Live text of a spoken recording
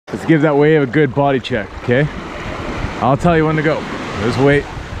Let's give that wave a good body check, okay? I'll tell you when to go. Just wait.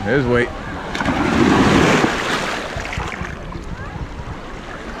 Just wait.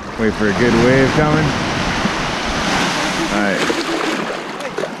 Wait for a good wave coming. All right.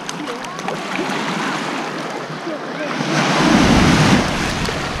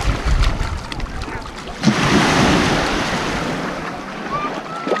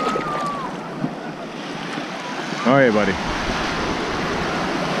 All right, buddy.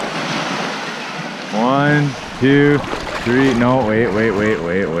 1, 2, 3. No, wait.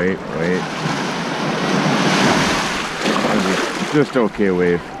 It's just okay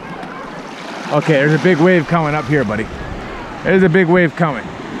wave. Okay, there's a big wave coming up here, buddy. There's a big wave coming.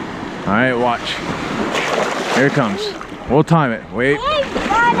 All right, watch. Here it comes. We'll time it. Wait,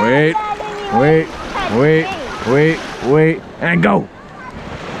 and go.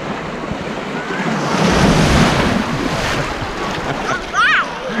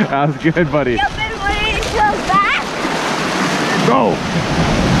 That was good, buddy. You've been waiting so fast. Go.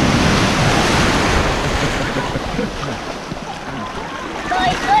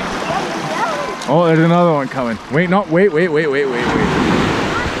 Oh, there's another one coming. Wait, no, wait. Wait,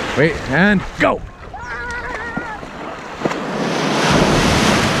 and go.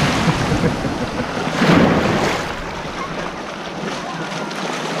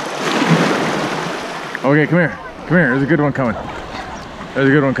 Okay, come here. There's a good one coming.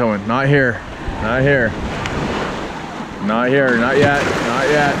 Not here. Not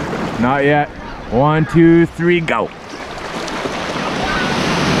yet. 1, 2, 3, go.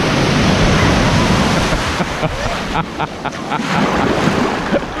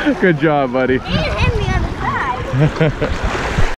 Good job, buddy. You hit me on the side.